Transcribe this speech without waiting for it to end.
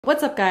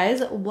What's up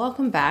guys,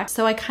 welcome back.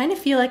 So I kind of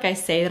feel like I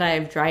say that I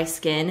have dry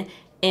skin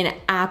in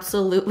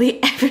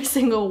absolutely every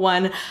single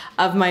one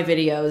of my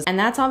videos. And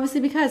that's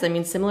obviously because,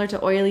 similar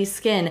to oily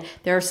skin,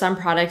 there are some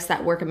products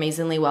that work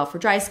amazingly well for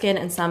dry skin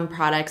and some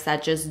products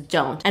that just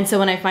don't. And so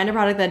when I find a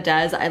product that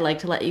does, I like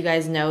to let you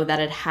guys know that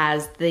it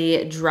has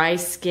the dry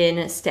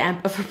skin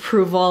stamp of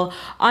approval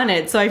on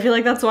it. So I feel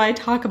like that's why I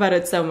talk about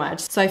it so much.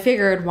 So I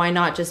figured why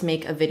not just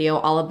make a video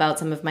all about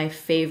some of my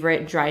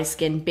favorite dry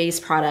skin base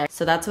products.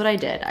 So that's what I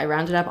did. I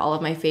rounded up all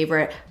of my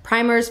favorite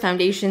primers,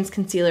 foundations,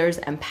 concealers,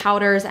 and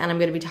powders, and I'm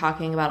gonna be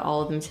talking about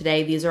all of them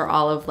today. These are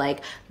all of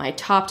like my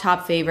top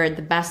favorite,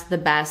 the best of the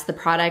best, the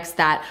products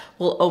that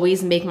will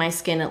always make my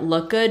skin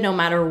look good no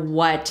matter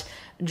what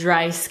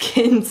dry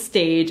skin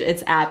stage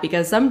it's at,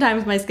 because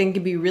sometimes my skin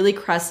can be really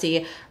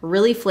crusty,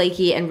 really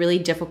flaky, and really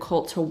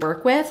difficult to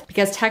work with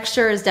because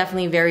texture is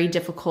definitely very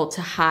difficult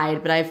to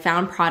hide, but I've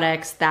found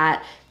products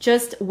that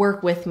just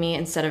work with me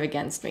instead of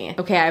against me.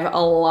 Okay, I have a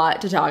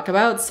lot to talk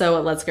about, so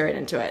let's get right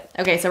into it.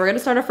 Okay, so we're gonna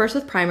start off first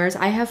with primers.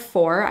 I have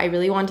 4. I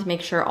really wanted to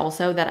make sure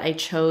also that I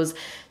chose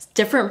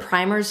different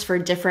primers for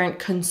different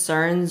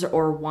concerns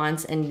or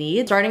wants and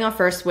needs. Starting off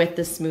first with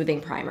the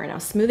smoothing primer. Now,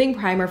 smoothing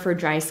primer for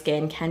dry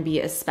skin can be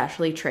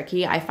especially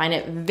tricky. I find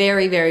it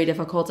very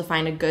difficult to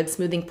find a good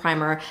smoothing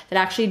primer that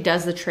actually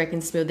does the trick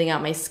in smoothing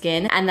out my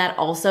skin and that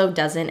also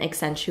doesn't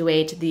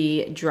accentuate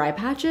the dry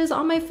patches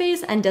on my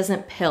face and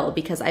doesn't pill,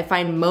 because I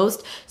find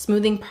most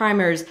smoothing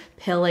primers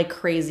pill like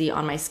crazy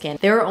on my skin.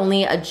 There are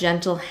only a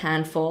gentle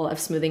handful of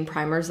smoothing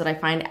primers that I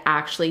find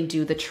actually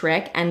do the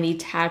trick, and the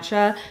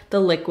Tatcha, the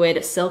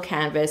liquid silk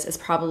canvas, is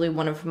probably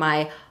one of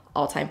my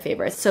all-time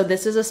favorites. So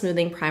this is a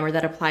smoothing primer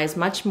that applies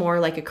much more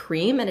like a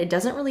cream, and it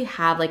doesn't really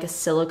have like a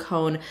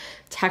silicone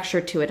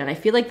texture to it. And I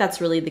feel like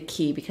that's really the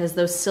key, because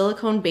those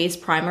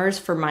silicone-based primers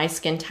for my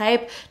skin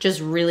type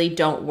just really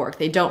don't work.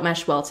 They don't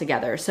mesh well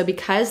together. So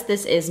because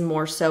this is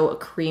more so a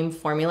cream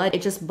formula,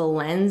 it just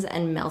blends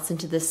and melts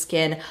into the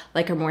skin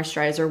like a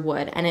moisturizer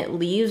would. And it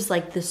leaves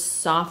like the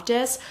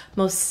softest,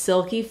 most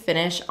silky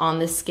finish on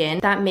the skin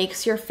that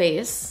makes your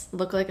face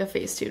look like a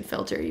Facetune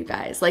filter, you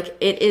guys. Like,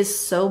 it is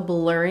so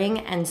blurring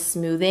and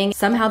smoothing.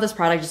 Somehow this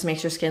product just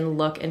makes your skin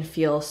look and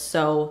feel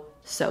so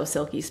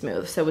silky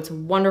smooth. So it's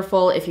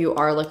wonderful if you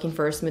are looking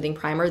for a smoothing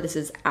primer. This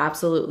is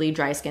absolutely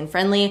dry skin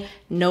friendly.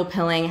 No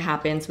pilling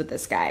happens with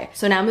this guy.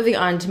 So now moving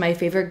on to my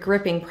favorite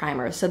gripping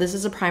primer. So this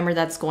is a primer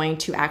that's going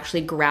to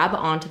actually grab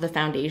onto the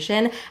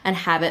foundation and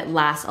have it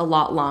last a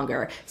lot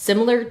longer.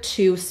 Similar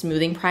to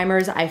smoothing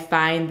primers, I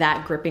find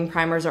that gripping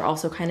primers are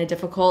also kind of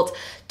difficult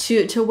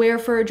to wear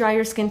for a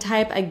drier skin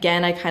type.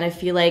 Again, I kind of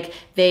feel like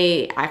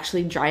they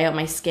actually dry out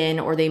my skin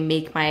or they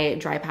make my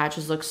dry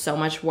patches look so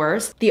much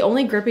worse. The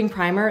only gripping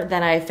primer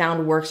that I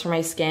found works for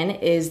my skin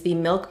is the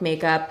Milk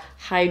Makeup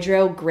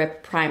Hydro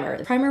Grip Primer.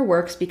 The primer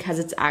works because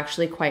it's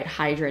actually quite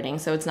hydrating,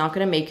 so it's not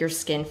gonna make your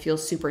skin feel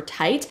super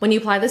tight. When you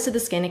apply this to the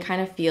skin, it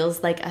kind of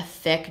feels like a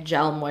thick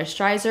gel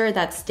moisturizer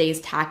that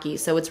stays tacky.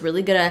 So it's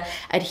really gonna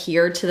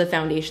adhere to the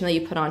foundation that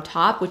you put on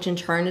top, which in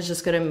turn is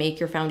just gonna make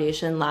your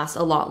foundation last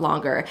a lot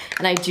longer.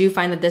 And I do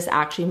find that this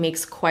actually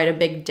makes quite a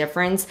big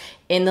difference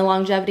in the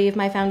longevity of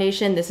my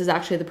foundation. This is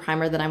actually the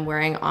primer that I'm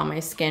wearing on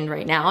my skin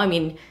right now.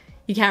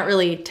 You can't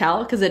really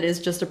tell because it is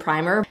just a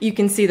primer. You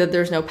can see that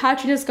there's no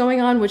patchiness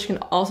going on, which can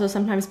also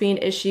sometimes be an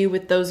issue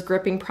with those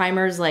gripping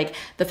primers. Like,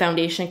 the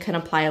foundation can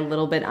apply a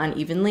little bit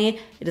unevenly.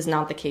 It is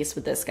not the case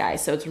with this guy.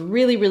 So it's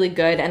really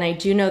good. And I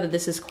do know that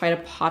this is quite a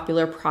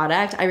popular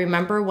product. I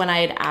remember when I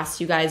had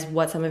asked you guys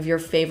what some of your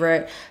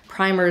favorite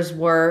primers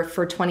were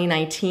for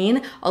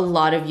 2019, a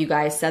lot of you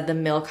guys said the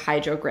Milk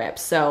Hydro Grip.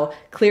 So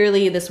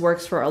clearly this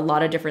works for a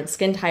lot of different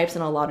skin types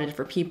and a lot of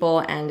different people,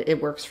 and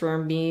it works for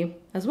me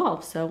as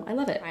well, so I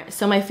love it.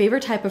 So my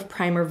favorite type of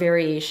primer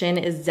variation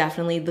is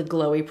definitely the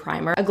glowy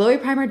primer. A glowy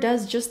primer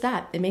does just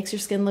that. It makes your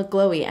skin look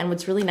glowy, and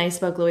what's really nice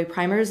about glowy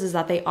primers is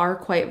that they are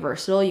quite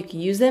versatile. You can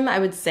use them, I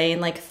would say,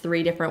 in like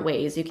 3 different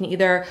ways. You can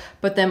either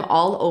put them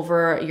all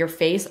over your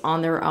face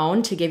on their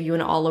own to give you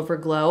an all-over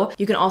glow.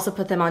 You can also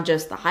put them on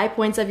just the high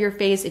points of your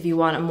face if you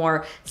want a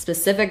more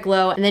specific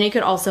glow, and then you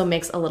could also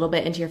mix a little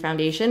bit into your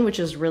foundation, which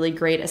is really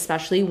great,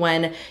 especially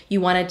when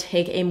you want to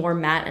take a more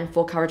matte and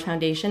full coverage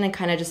foundation and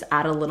kind of just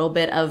add a little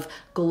bit of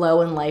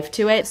glow and life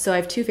to it. So I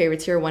have 2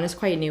 favorites here. One is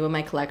quite new in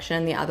my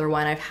collection. The other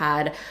one I've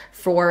had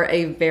for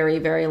a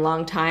very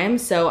long time.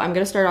 So I'm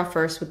gonna start off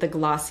first with the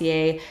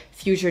Glossier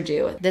Future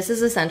Dew. This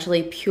is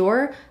essentially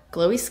pure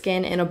glowy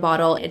skin in a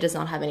bottle. It does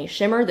not have any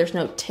shimmer. There's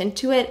no tint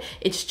to it.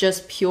 It's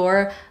just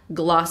pure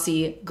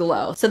glossy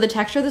glow. So the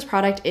texture of this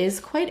product is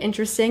quite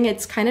interesting.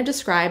 It's kind of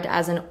described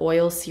as an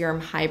oil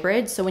serum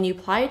hybrid. So when you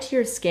apply it to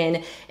your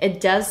skin,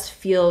 it does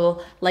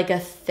feel like a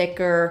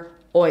thicker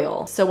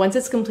oil. So once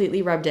it's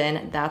completely rubbed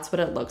in, that's what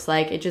it looks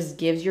like. It just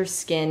gives your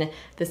skin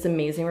this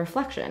amazing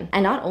reflection.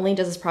 And not only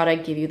does this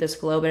product give you this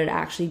glow, but it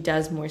actually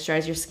does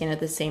moisturize your skin at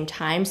the same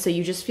time. So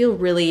you just feel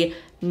really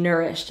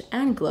nourished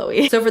and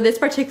glowy. So for this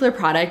particular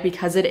product,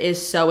 because it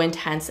is so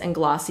intense and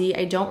glossy,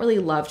 I don't really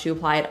love to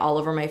apply it all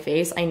over my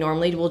face. I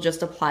normally will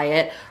just apply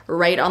it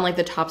right on like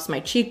the tops of my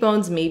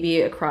cheekbones,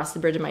 maybe across the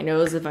bridge of my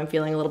nose if I'm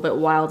feeling a little bit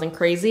wild and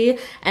crazy.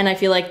 And I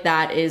feel like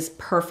that is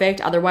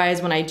perfect.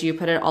 Otherwise, when I do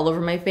put it all over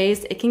my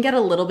face, it can get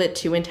a little bit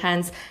too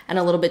intense and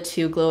a little bit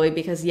too glowy,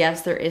 because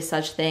yes, there is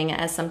such thing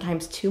as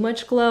sometimes too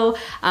much glow.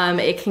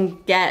 It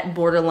can get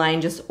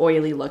borderline just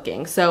oily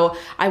looking. So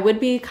I would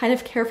be kind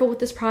of careful with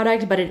this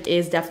product, but it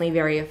is definitely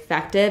very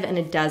effective and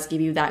it does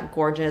give you that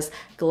gorgeous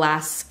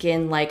glass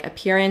skin-like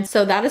appearance.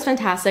 So that is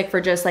fantastic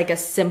for just like a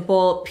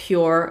simple,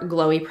 pure,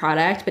 glowy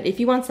product. But if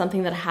you want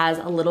something that has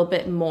a little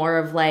bit more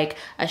of like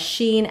a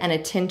sheen and a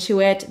tint to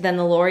it, then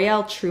the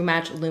L'Oreal True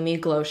Match Lumi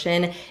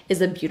Glotion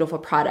is a beautiful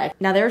product.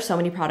 Now there are so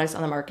many products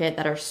on the market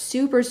that are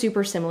super,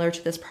 super similar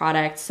to this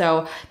product.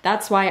 So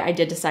that's why I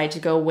did decide to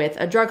go with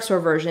a drugstore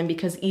version,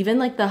 because even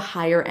like the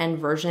higher end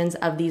versions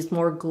of these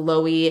more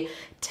glowy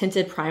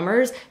tinted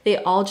primers, they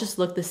all just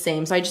look the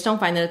same. So I just don't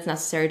find that it's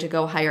necessary to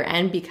go higher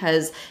end,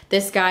 because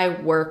this guy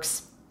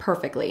works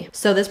perfectly.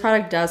 So this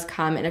product does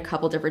come in a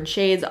couple different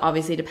shades,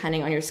 obviously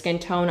depending on your skin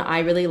tone. I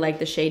really like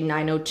the shade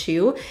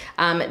 902.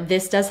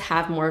 This does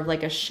have more of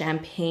like a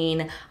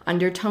champagne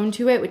undertone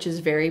to it, which is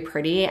very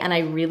pretty. And I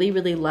really,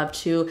 really love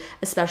to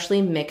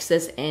especially mix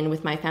this in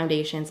with my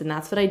foundations. And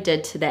that's what I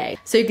did today.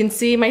 So you can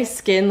see my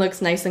skin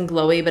looks nice and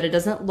glowy, but it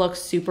doesn't look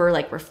super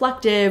like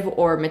reflective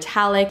or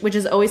metallic, which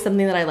is always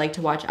something that I like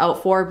to watch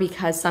out for,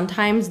 because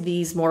sometimes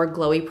these more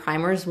glowy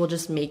primers will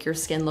just make your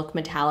skin look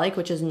metallic,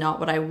 which is not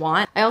what I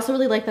want. I also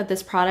really like that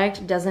this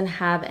product doesn't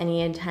have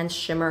any intense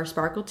shimmer or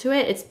sparkle to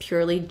it. It's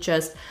purely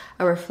just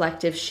a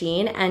reflective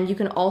sheen, and you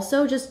can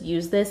also just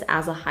use this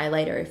as a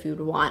highlighter if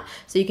you'd want.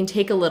 So you can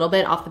take a little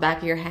bit off the back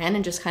of your hand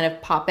and just kind of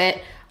pop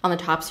it on the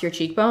tops of your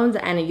cheekbones,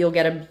 and you'll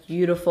get a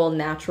beautiful,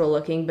 natural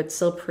looking, but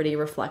still pretty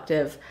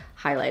reflective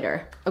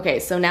highlighter. Okay,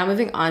 so now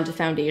moving on to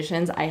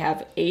foundations. I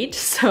have 8,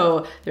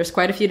 so there's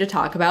quite a few to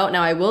talk about.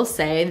 Now I will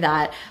say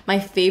that my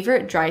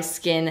favorite dry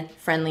skin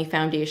friendly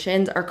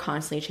foundations are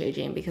constantly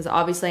changing, because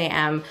obviously I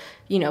am,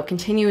 you know,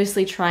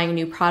 continuously trying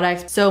new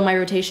products. So my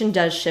rotation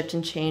does shift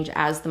and change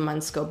as the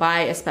months go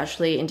by,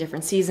 especially in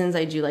different seasons.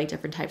 I do like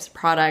different types of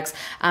products,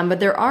 but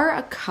there are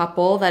a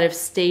couple that have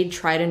stayed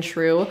tried and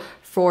true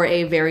for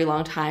a very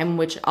long time,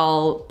 which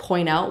I'll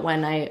point out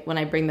when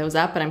I bring those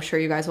up, but I'm sure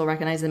you guys will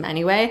recognize them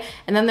anyway.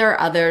 And then there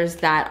are others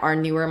that are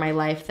newer in my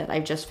life that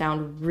I've just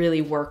found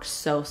really work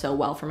so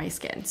well for my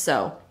skin.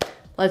 So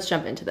let's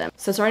jump into them.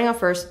 So starting off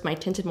first with my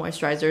tinted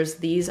moisturizers,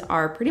 these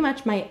are pretty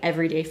much my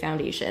everyday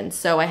foundation.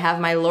 So I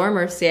have my Laura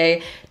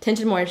Mercier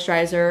tinted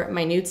moisturizer,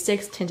 my Nude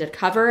Sticks tinted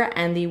cover,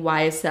 and the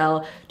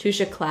YSL Touche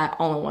Eclat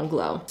all-in-one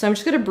glow. So I'm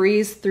just gonna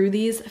breeze through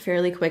these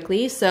fairly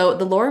quickly. So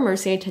the Laura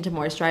Mercier tinted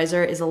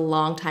moisturizer is a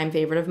long-time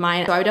favorite of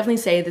mine. So I would definitely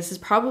say this is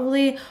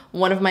probably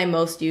one of my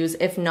most used,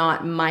 if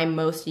not my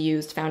most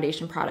used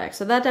foundation product.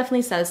 So that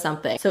definitely says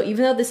something. So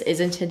even though this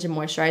isn't tinted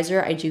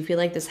moisturizer, I do feel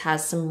like this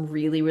has some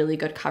really, really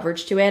good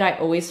coverage to it. I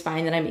always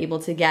find that I'm able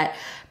to get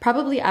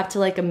probably up to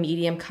like a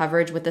medium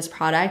coverage with this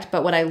product.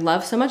 But what I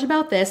love so much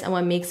about this and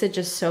what makes it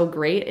just so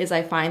great is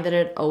I find that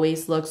it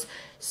always looks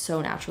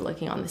so natural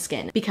looking on the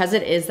skin. Because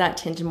it is that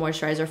tinted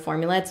moisturizer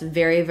formula, it's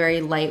very,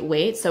 very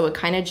lightweight. So it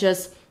kind of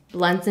just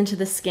blends into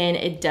the skin.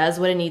 It does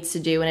what it needs to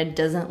do, and it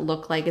doesn't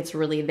look like it's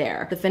really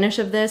there. The finish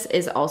of this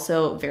is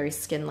also very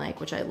skin-like,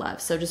 which I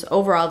love. So just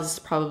overall, this is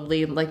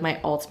probably like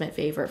my ultimate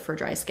favorite for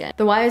dry skin.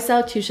 The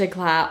YSL Touche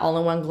Eclat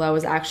all-in-one glow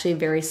is actually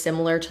very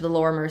similar to the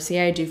Laura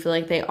Mercier. I do feel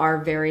like they are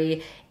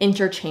very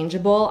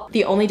interchangeable.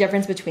 The only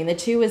difference between the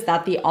two is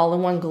that the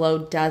all-in-one glow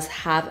does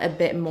have a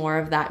bit more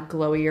of that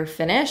glowier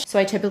finish. So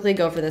I typically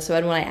go for this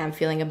one when I am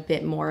feeling a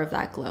bit more of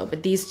that glow,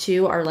 but these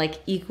two are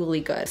like equally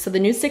good. So the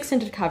Nude Sticks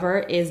tinted cover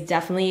is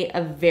definitely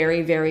a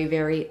very, very,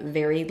 very,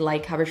 very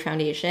light coverage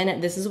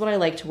foundation. This is what I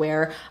like to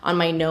wear on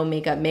my no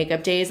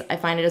makeup days. I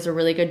find it does a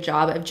really good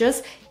job of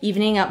just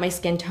evening out my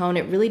skin tone.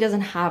 It really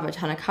doesn't have a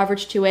ton of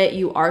coverage to it.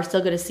 You are still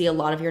going to see a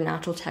lot of your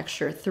natural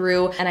texture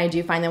through. And I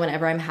do find that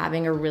whenever I'm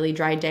having a really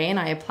dry day and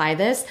I apply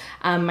this,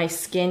 my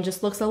skin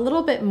just looks a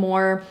little bit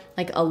more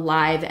like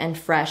alive and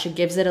fresh. It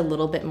gives it a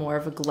little bit more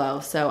of a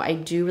glow. So I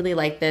do really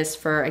like this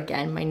for,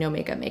 again, my no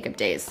makeup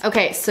days.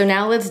 Okay, so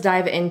now let's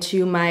dive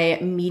into my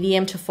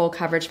medium to full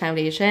coverage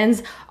foundations.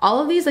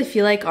 All of these I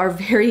feel like are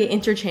very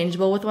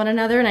interchangeable with one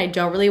another, and I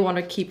don't really want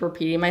to keep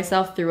repeating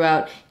myself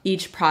throughout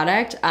each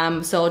product.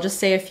 So I'll just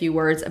say a few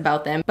words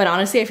about them. But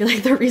honestly, I feel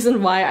like the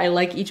reason why I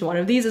like each one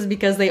of these is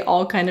because they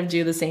all kind of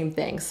do the same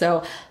thing.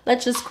 So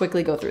let's just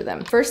quickly go through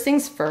them. First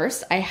things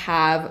first, I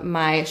have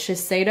my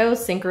Shiseido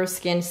Synchro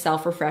Skin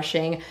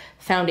Self-Refreshing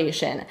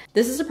Foundation.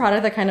 This is a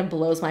product that kind of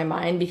blows my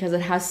mind because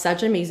it has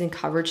such amazing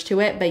coverage to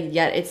it, but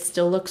yet it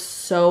still looks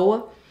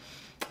so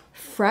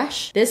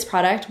fresh. This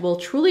product will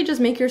truly just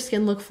make your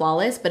skin look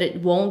flawless, but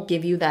it won't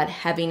give you that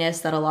heaviness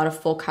that a lot of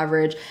full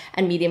coverage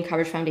and medium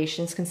coverage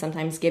foundations can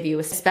sometimes give you,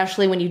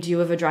 especially when you do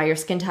have a drier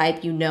skin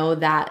type. You know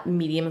that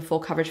medium and full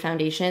coverage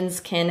foundations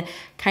can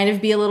kind of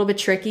be a little bit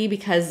tricky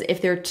because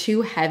if they're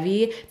too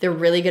heavy, they're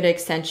really going to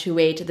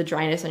accentuate the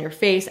dryness on your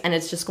face, and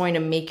it's just going to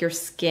make your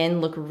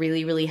skin look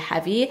really, really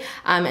heavy.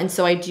 And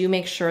so I do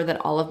make sure that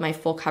all of my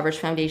full coverage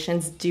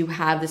foundations do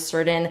have this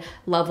certain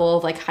level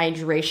of like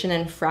hydration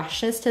and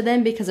freshness to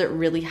them, because it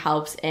really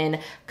helps in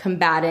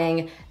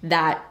combating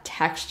that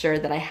texture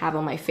that I have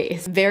on my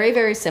face. Very,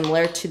 very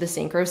similar to the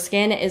Synchro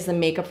Skin is the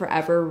Makeup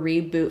Forever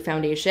Reboot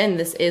Foundation.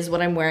 This is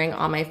what I'm wearing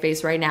on my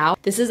face right now.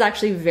 This is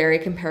actually very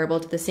comparable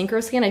to the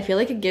Synchro Skin. I feel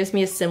like it gives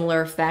me a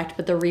similar effect,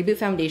 but the Reboot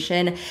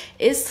Foundation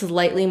is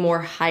slightly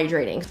more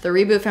hydrating. The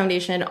Reboot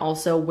Foundation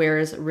also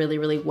wears really,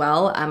 really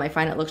well. I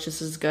find it looks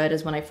just as good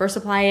as when I first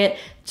apply it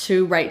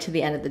to right to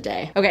the end of the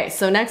day. Okay,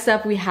 so next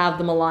up we have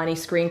the Milani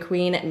Screen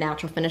Queen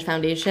Natural Finish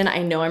Foundation.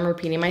 I know I'm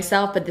repeating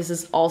myself, but this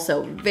is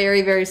also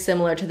very, very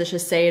similar to the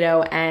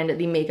Shiseido and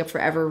the Makeup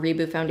Forever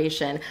Reboot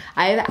Foundation.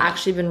 I've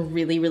actually been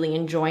really, really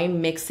enjoying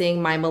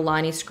mixing my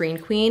Milani Screen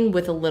Queen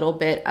with a little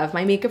bit of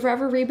my Makeup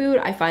Forever Reboot.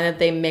 I find that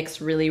they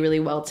mix really, really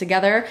well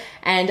together,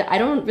 and I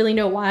don't really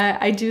know why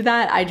I do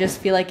that. I just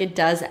feel like it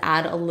does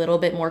add a little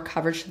bit more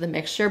coverage to the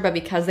mixture, but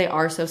because they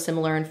are so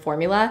similar in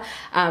formula,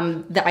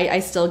 I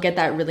still get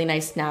that really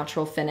nice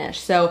natural finish.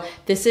 So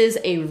this is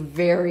a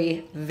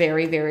very,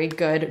 very, very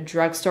good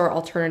drugstore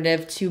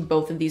alternative to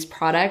both of these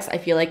products. I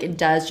feel like it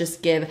does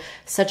just give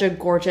such a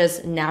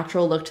gorgeous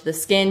natural look to the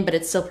skin, but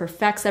it still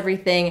perfects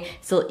everything,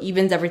 still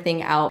evens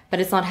everything out,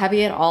 but it's not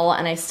heavy at all.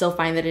 And I still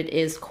find that it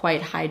is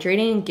quite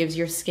hydrating and gives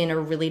your skin a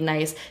really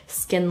nice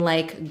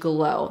skin-like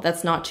glow.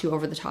 That's not too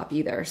over the top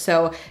either.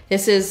 So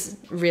this is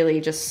really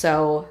just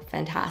so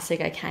fantastic.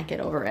 I can't get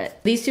over it.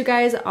 These two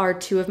guys are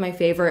two of my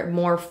favorite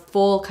more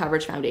full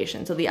coverage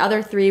foundations. So the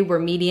other three were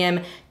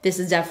medium. This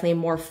is definitely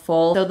more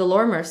full. So the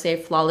Laura Mercier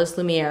Flawless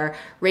Lumiere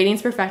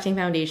Radiance Perfecting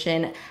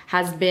Foundation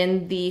has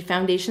been the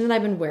foundation that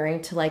I've been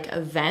wearing to like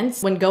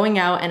events. When going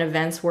out and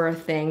events were a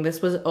thing,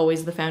 this was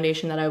always the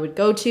foundation that I would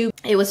go to.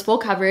 It was full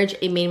coverage.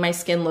 It made my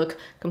skin look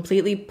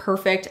completely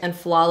perfect and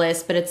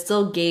flawless, but it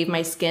still gave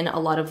my skin a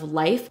lot of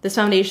life. This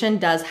foundation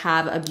does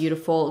have a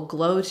beautiful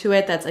glow to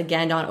it that's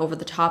again not over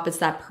the top. It's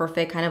that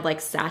perfect kind of like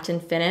satin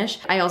finish.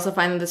 I also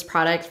find that this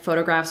product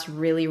photographs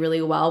really,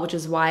 really well, which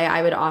is why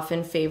I would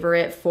often favor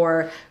it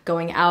for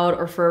going out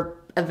or for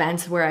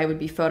events where I would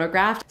be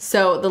photographed.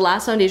 So the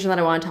last foundation that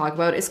I want to talk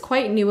about is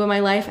quite new in my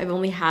life. I've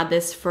only had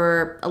this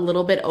for a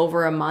little bit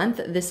over a month.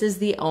 This is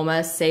the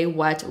Oma Say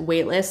What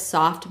Weightless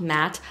Soft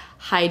Matte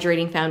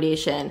Hydrating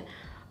Foundation.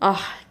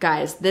 Oh,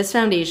 guys, this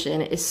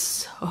foundation is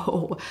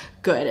so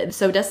good.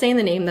 So it does say in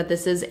the name that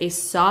this is a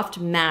soft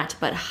matte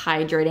but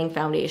hydrating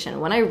foundation.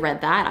 When I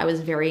read that, I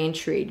was very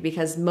intrigued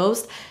because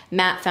most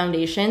matte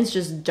foundations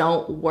just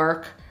don't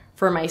work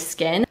for my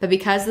skin, but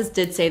because this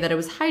did say that it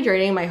was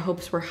hydrating, my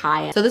hopes were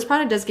high. So this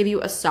product does give you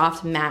a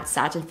soft matte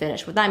satin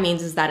finish. What that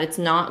means is that it's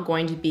not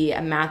going to be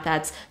a matte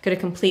that's gonna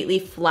completely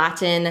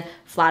flatten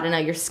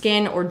out your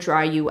skin or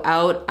dry you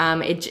out.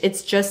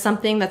 It's just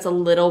something that's a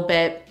little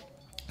bit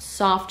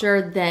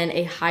softer than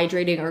a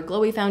hydrating or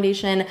glowy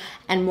foundation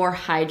and more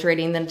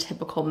hydrating than a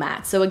typical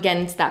matte. So again,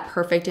 it's that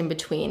perfect in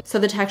between. So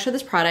the texture of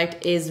this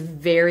product is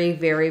very,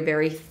 very,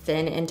 very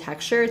thin in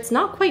texture. It's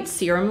not quite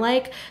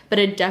serum-like, but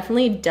it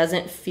definitely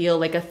doesn't feel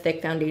like a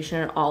thick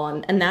foundation at all.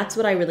 And that's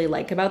what I really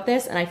like about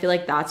this. And I feel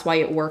like that's why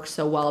it works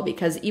so well,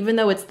 because even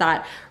though it's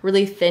that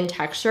really thin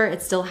texture,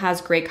 it still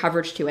has great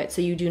coverage to it.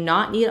 So you do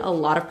not need a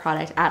lot of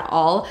product at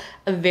all.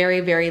 A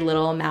very, very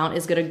little amount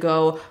is gonna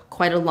go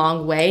quite a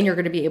long way, and you're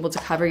gonna be able to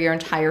cover your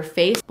entire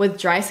face. With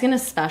dry skin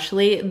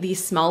especially, the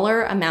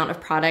smaller amount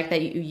of product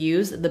that you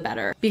use, the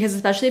better. Because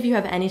especially if you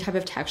have any type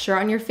of texture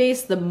on your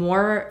face, the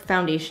more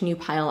foundation you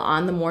pile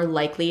on, the more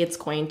likely it's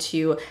going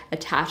to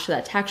attach to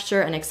that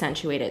texture and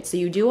accentuate it. So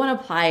you do wanna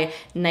apply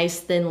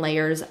nice thin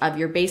layers of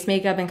your base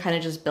makeup and kind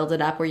of just build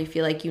it up where you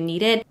feel like you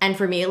need it. And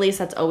for me at least,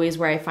 that's always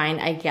where I find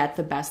I get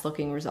the best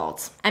looking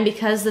results. And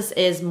because this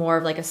is more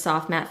of like a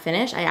soft matte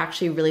finish, I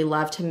actually really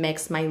love to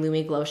mix my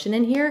Lumi Glotion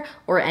in here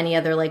or any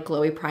other like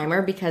glowy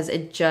primer, because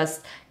it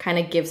just kind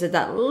of gives it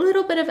that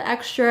little bit of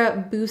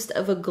extra boost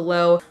of a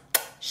glow.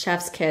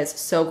 Chef's kiss,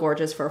 so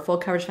gorgeous for a full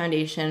coverage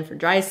foundation, for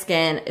dry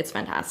skin, it's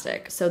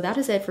fantastic. So that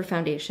is it for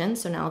foundation.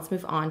 So now let's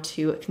move on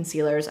to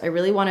concealers. I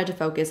really wanted to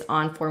focus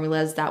on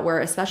formulas that were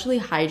especially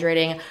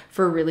hydrating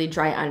for really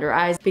dry under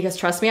eyes, because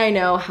trust me, I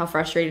know how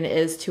frustrating it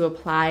is to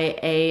apply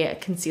a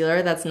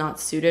concealer that's not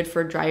suited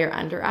for drier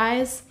under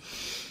eyes.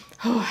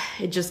 Oh,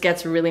 it just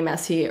gets really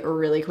messy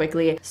really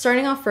quickly.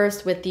 Starting off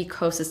first with the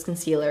Kosas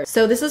concealer.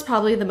 So this is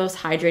probably the most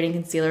hydrating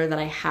concealer that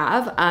I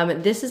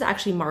have. This is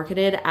actually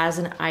marketed as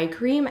an eye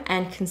cream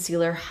and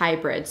concealer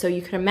hybrid. So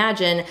you can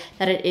imagine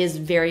that it is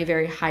very,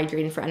 very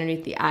hydrating for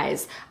underneath the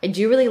eyes. I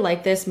do really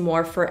like this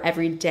more for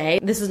every day.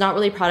 This is not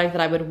really a product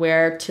that I would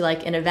wear to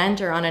like an event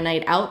or on a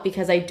night out,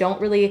 because I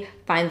don't really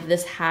find that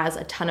this has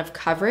a ton of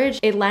coverage.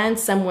 It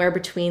lands somewhere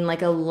between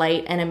like a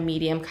light and a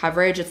medium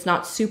coverage. It's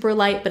not super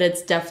light, but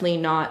it's definitely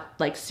not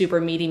like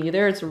super medium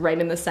either. It's right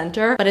in the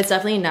center, but it's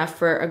definitely enough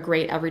for a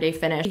great everyday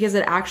finish because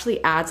it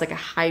actually adds like a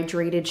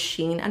hydrated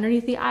sheen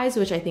underneath the eyes,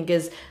 which I think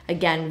is,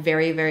 again,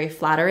 very, very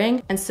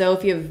flattering. And so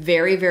if you have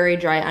very, very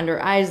dry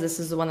under eyes, this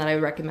is the one that I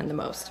would recommend the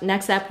most.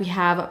 Next up, we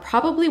have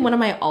probably one of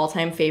my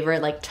all-time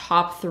favorite, like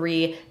top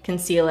 3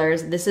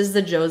 concealers. This is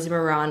the Josie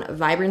Maran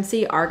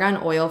Vibrancy Argan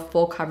Oil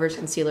Full Coverage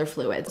Concealer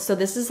Fluid. So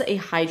this is a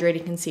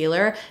hydrating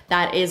concealer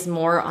that is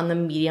more on the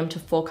medium to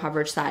full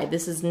coverage side.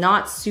 This is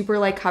not super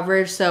light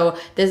coverage, so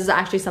this is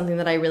actually something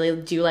that I really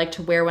do like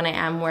to wear when I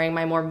am wearing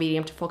my more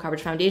medium to full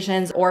coverage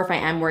foundations, or if I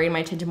am wearing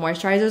my tinted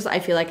moisturizers. I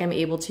feel like I'm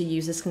able to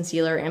use this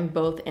concealer in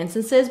both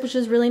instances, which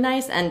is really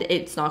nice, and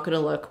it's not gonna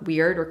look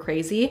weird or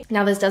crazy.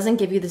 Now, this doesn't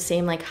give you the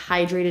same like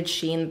hydrated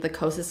sheen that the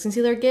Kosas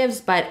concealer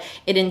gives, but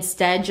it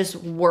instead just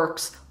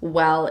works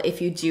well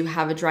if you do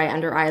have a dry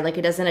under eye. Like,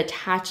 it doesn't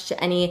attach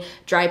to any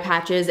dry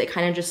patches. It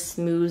kind of just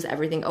smooths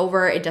everything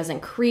over. It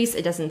doesn't crease,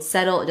 it doesn't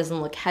settle, it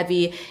doesn't look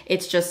heavy.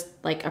 It's just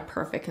like a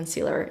perfect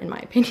concealer in my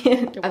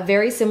opinion. A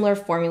very similar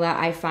formula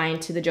I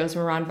find to the Josie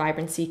Maran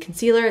Vibrancy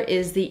Concealer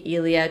is the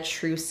Ilia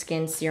True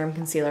Skin Serum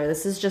Concealer.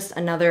 This is just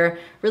another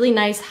really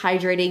nice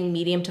hydrating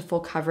medium to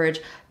full coverage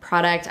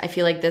product. I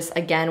feel like this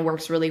again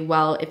works really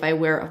well if I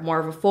wear more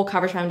of a full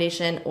coverage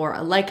foundation or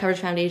a light coverage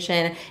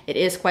foundation. It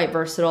is quite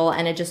versatile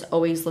and it just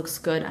always looks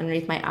good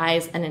underneath my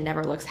eyes and it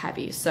never looks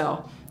heavy.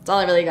 So that's all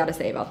I really got to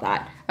say about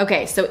that.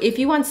 Okay, so if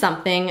you want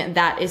something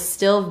that is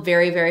still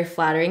very, very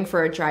flattering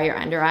for a drier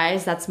under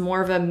eyes, that's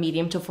more of a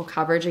medium to full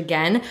coverage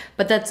again,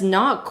 but that's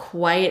not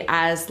quite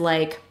as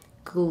like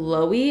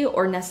glowy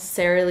or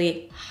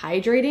necessarily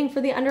hydrating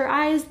for the under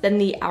eyes, then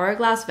the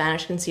Hourglass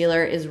Vanish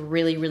Concealer is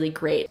really, really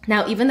great.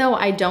 Now, even though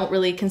I don't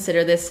really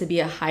consider this to be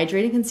a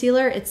hydrating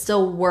concealer, it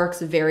still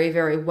works very,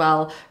 very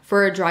well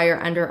for a drier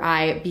under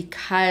eye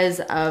because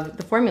of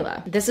the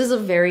formula. This is a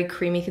very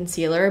creamy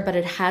concealer, but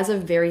it has a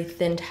very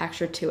thin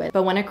texture to it.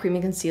 But when a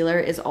creamy concealer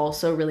is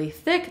also really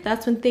thick,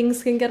 that's when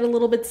things can get a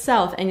little bit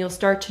south and you'll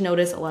start to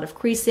notice a lot of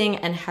creasing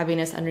and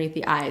heaviness underneath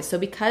the eyes. So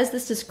because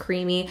this is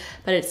creamy,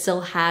 but it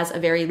still has a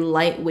very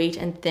lightweight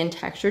and thin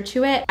texture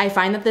to it, I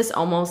find that this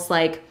almost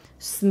like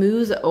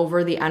smooths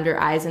over the under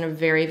eyes in a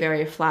very,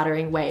 very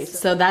flattering way.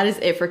 So that is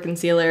it for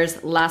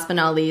concealers. Last but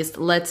not least,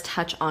 let's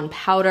touch on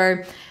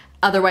powder,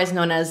 otherwise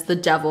known as the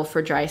devil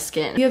for dry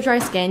skin. If you have dry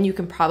skin, you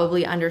can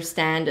probably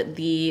understand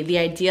the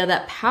idea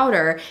that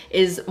powder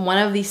is one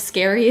of the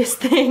scariest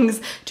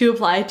things to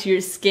apply to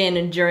your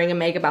skin during a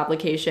makeup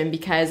application,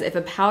 because if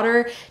a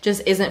powder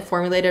just isn't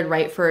formulated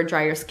right for a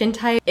drier skin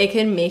type, it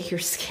can make your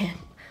skin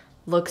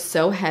look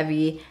so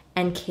heavy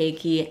and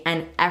cakey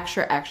and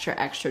extra, extra,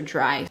 extra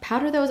dry.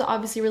 Powder though is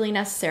obviously really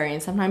necessary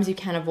and sometimes you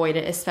can't avoid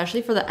it,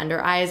 especially for the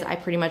under eyes. I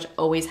pretty much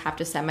always have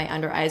to set my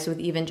under eyes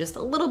with even just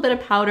a little bit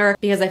of powder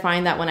because I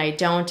find that when I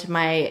don't,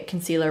 my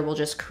concealer will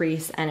just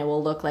crease and it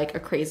will look like a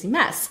crazy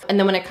mess. And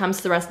then when it comes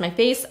to the rest of my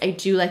face, I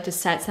do like to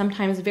set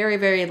sometimes very,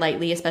 very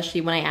lightly,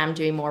 especially when I am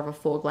doing more of a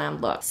full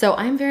glam look. So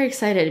I'm very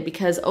excited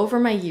because over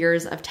my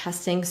years of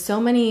testing so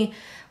many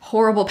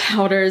horrible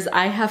powders,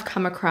 I have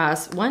come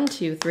across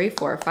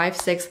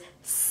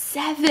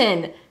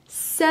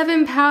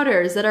 7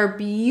 powders that are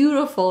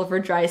beautiful for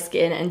dry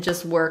skin and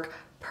just work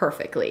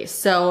perfectly.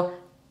 So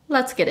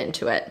let's get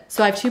into it.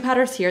 So I have 2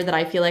 powders here that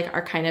I feel like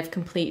are kind of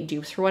complete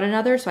dupes for one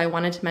another, so I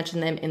wanted to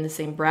mention them in the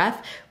same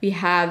breath. We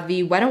have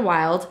the Wet n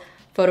Wild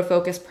Photo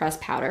Focus Pressed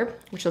Powder,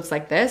 which looks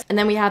like this. And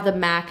then we have the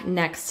MAC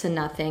Next to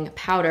Nothing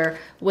Powder,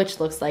 which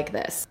looks like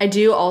this. I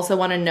do also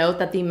want to note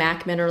that the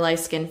MAC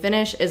Mineralized Skin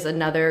Finish is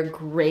another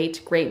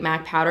great, great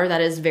MAC powder that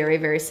is very,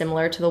 very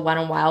similar to the Wet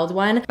n Wild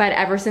one. But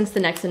ever since the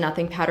Next to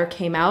Nothing powder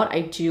came out,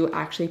 I do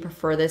actually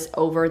prefer this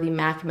over the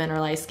MAC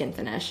Mineralized Skin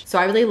Finish. So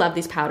I really love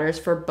these powders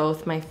for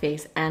both my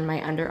face and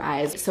my under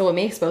eyes. So what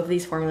makes both of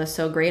these formulas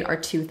so great are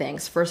 2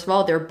 things. First of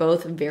all, they're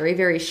both very,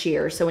 very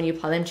sheer. So when you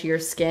apply them to your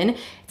skin,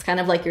 it's kind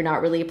of like you're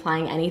not really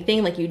applying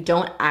anything, like you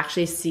don't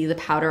actually see the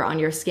powder on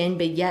your skin,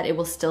 but yet it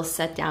will still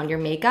set down your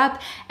makeup.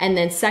 And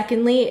then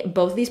secondly,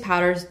 both of these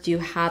powders do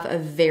have a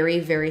very,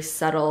 very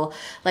subtle,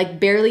 like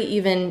barely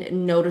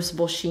even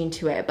noticeable sheen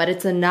to it, but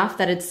it's enough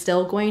that it's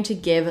still going to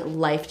give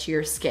life to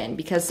your skin.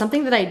 Because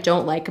something that I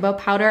don't like about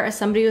powder as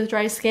somebody with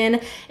dry skin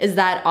is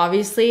that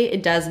obviously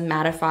it does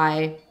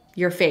mattify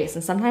your face,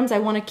 and sometimes I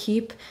want to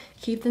keep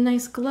the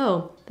nice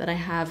glow that I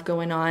have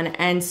going on.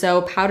 And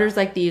so powders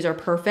like these are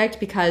perfect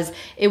because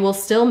it will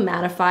still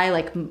mattify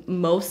like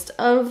most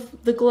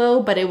of the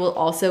glow, but it will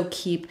also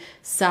keep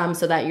some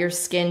so that your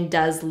skin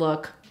does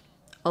look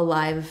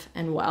alive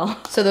and well.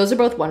 So those are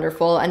both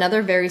wonderful.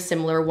 Another very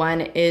similar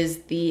one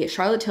is the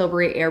Charlotte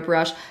Tilbury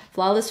Airbrush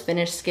Flawless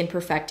Finish Skin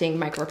Perfecting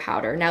Micro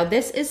Powder. Now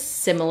this is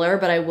similar,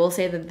 but I will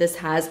say that this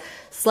has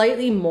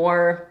slightly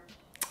more,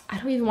 I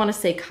don't even want to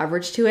say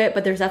coverage to it,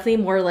 but there's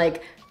definitely more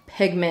like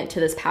pigment to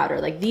this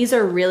powder. Like these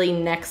are really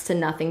next to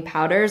nothing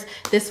powders.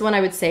 This one I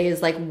would say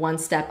is like one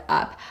step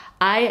up.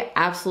 I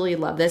absolutely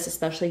love this,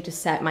 especially to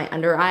set my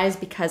under eyes,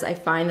 because I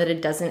find that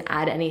it doesn't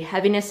add any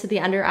heaviness to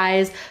the under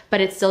eyes, but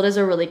it still does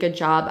a really good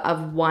job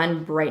of,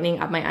 one, brightening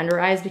up my under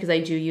eyes because I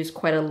do use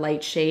quite a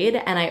light shade.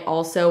 And I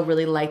also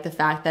really like the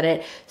fact that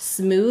it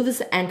smooths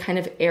and kind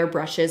of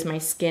airbrushes my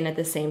skin at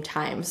the same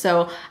time.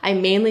 So I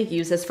mainly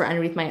use this for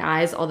underneath my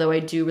eyes, although I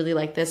do really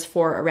like this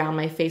for around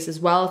my face as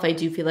well if I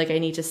do feel like I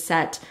need to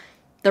set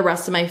the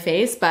rest of my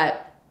face.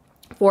 But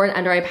for an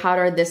under eye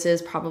powder, this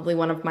is probably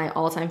one of my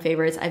all-time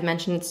favorites. I've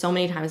mentioned it so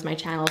many times on my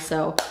channel,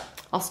 so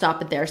I'll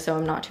stop it there so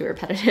I'm not too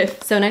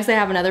repetitive. So next I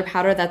have another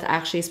powder that's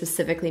actually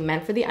specifically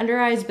meant for the under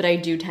eyes, but I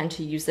do tend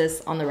to use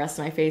this on the rest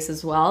of my face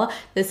as well.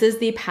 This is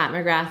the Pat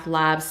McGrath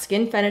Lab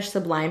Skin Fetish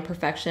Sublime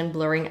Perfection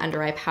Blurring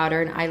Under Eye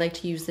Powder, and I like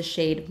to use the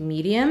shade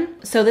Medium.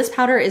 So this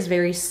powder is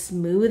very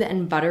smooth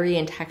and buttery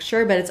in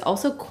texture, but it's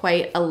also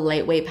quite a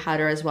lightweight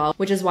powder as well,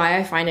 which is why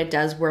I find it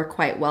does work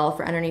quite well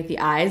for underneath the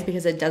eyes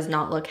because it does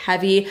not look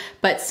heavy.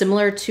 But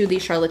similar to the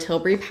Charlotte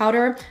Tilbury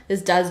powder,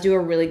 this does do a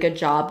really good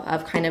job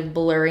of kind of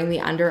blurring the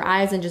under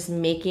eyes and just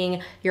making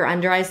your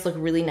under eyes look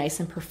really nice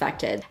and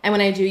perfected. And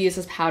when I do use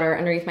this powder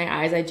underneath my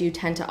eyes, I do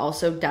tend to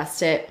also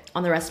dust it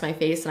on the rest of my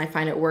face, and I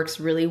find it works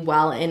really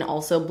well in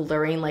also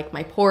blurring like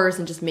my pores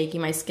and just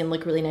making my skin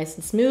look really nice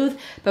and smooth,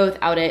 but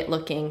without it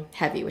looking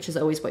heavy, which is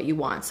always what you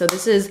want. So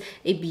this is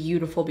a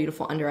beautiful,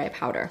 beautiful under eye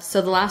powder. So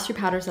the last two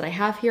powders that I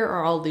have here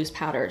are all loose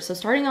powders. So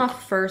starting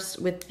off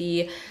first with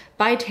the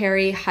by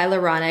Terry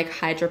Hyaluronic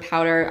Hydra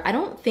Powder. I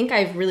don't think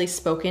I've really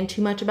spoken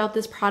too much about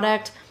this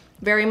product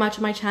very much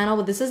on my channel,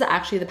 but this is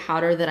actually the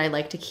powder that I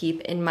like to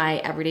keep in my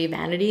everyday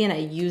vanity, and I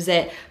use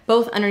it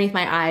both underneath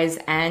my eyes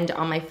and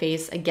on my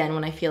face, again,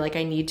 when I feel like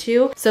I need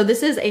to. So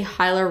this is a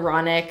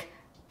hyaluronic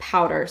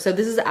powder. So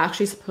this is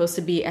actually supposed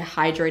to be a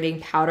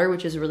hydrating powder,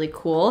 which is really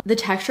cool. The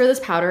texture of this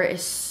powder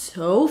is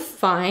so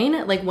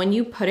fine. Like when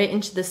you put it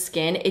into the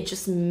skin, it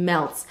just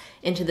melts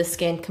into the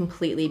skin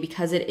completely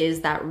because it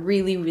is that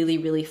really, really,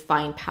 really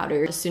fine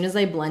powder. As soon as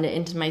I blend it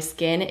into my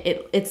skin,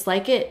 it's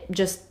like it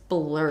just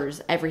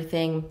blurs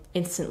everything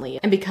instantly.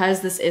 And because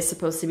this is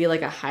supposed to be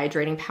like a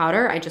hydrating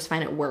powder, I just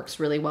find it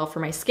works really well for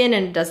my skin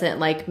and doesn't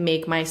like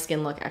make my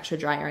skin look extra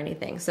dry or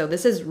anything. So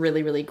this is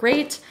really, really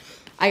great.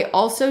 I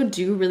also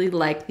do really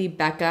like the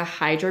Becca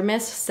Hydra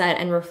Mist Set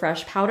and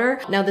Refresh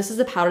Powder. Now this is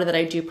a powder that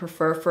I do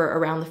prefer for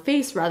around the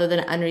face rather than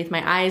underneath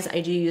my eyes.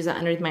 I do use it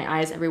underneath my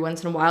eyes every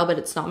once in a while, but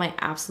it's not my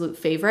absolute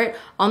favorite.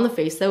 On the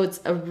face though, it's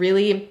a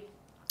really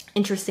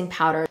interesting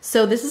powder.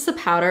 So this is a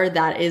powder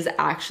that is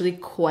actually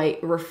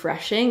quite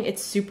refreshing.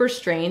 It's super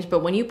strange,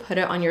 but when you put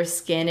it on your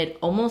skin, it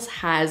almost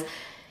has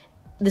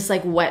this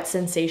like wet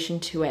sensation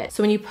to it.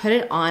 So when you put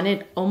it on,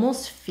 it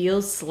almost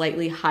feels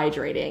slightly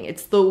hydrating.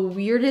 It's the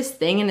weirdest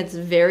thing and it's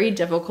very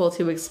difficult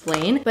to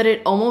explain, but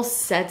it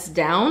almost sets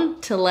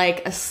down to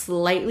like a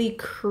slightly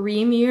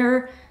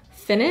creamier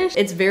finish.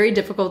 It's very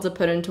difficult to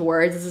put into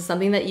words. This is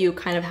something that you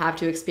kind of have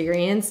to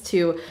experience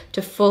to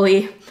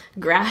fully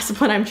grasp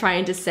what I'm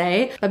trying to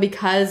say. But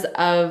because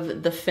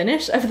of the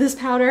finish of this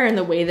powder and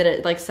the way that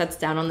it like sets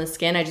down on the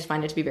skin, I just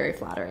find it to be very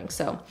flattering.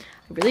 So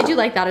I really do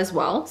like that as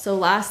well. So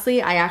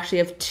lastly, I actually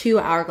have two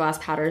Hourglass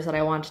powders that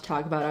I want to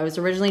talk about. I was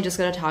originally just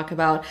gonna talk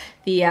about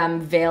the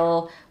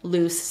Veil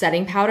Loose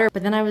Setting Powder,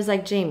 but then I was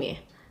like, Jamie,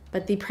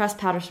 but the pressed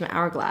powders from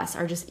Hourglass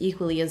are just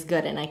equally as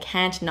good and I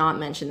can't not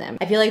mention them.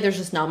 I feel like there's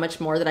just not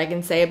much more that I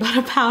can say about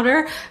a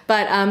powder,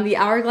 but the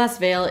Hourglass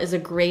Veil is a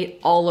great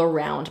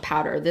all-around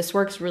powder. This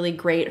works really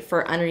great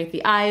for underneath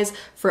the eyes,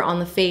 for on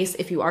the face.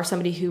 If you are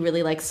somebody who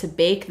really likes to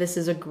bake, this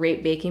is a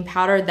great baking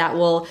powder that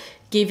will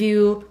give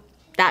you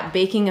that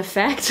baking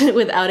effect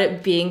without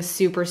it being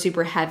super,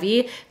 super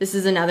heavy. This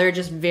is another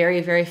just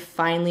very, very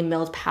finely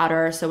milled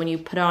powder. So when you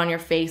put it on your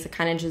face, it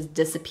kind of just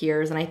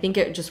disappears. And I think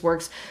it just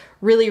works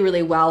really,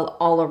 really well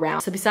all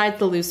around. So besides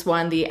the loose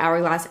one, the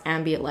Hourglass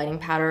Ambient Lighting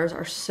powders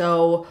are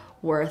so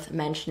worth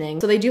mentioning.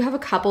 So they do have a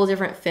couple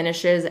different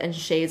finishes and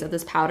shades of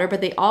this powder,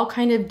 but they all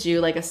kind of do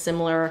like a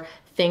similar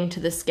thing to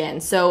the skin.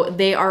 So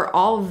they are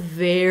all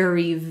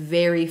very,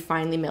 very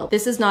finely milled.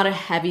 This is not a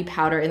heavy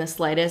powder in the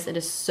slightest. It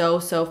is so,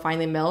 so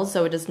finely milled,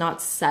 so it does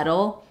not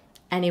settle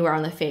anywhere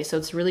on the face. So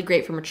it's really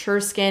great for mature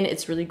skin.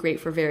 It's really great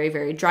for very,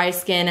 very dry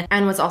skin.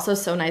 And what's also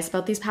so nice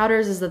about these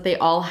powders is that they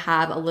all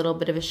have a little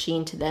bit of a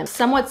sheen to them.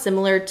 Somewhat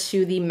similar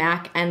to the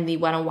MAC and the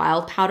Wet n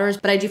Wild powders,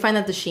 but I do find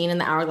that the sheen in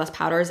the Hourglass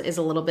powders is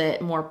a little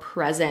bit more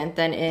present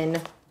than in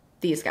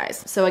these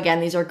guys. So again,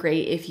 these are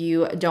great if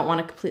you don't want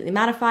to completely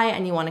mattify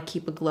and you want to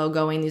keep a glow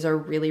going. These are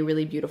really,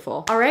 really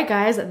beautiful. All right,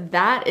 guys,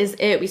 that is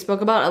it. We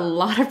spoke about a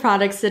lot of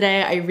products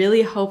today. I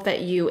really hope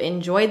that you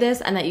enjoyed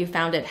this and that you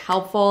found it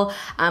helpful.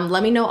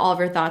 Let me know all of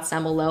your thoughts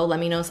down below. Let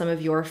me know some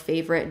of your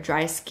favorite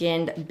dry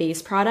skinned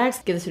base products.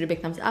 Give this video a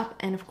big thumbs up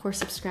and of course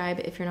subscribe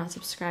if you're not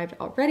subscribed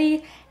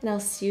already. And I'll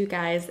see you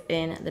guys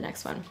in the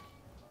next one.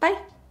 Bye.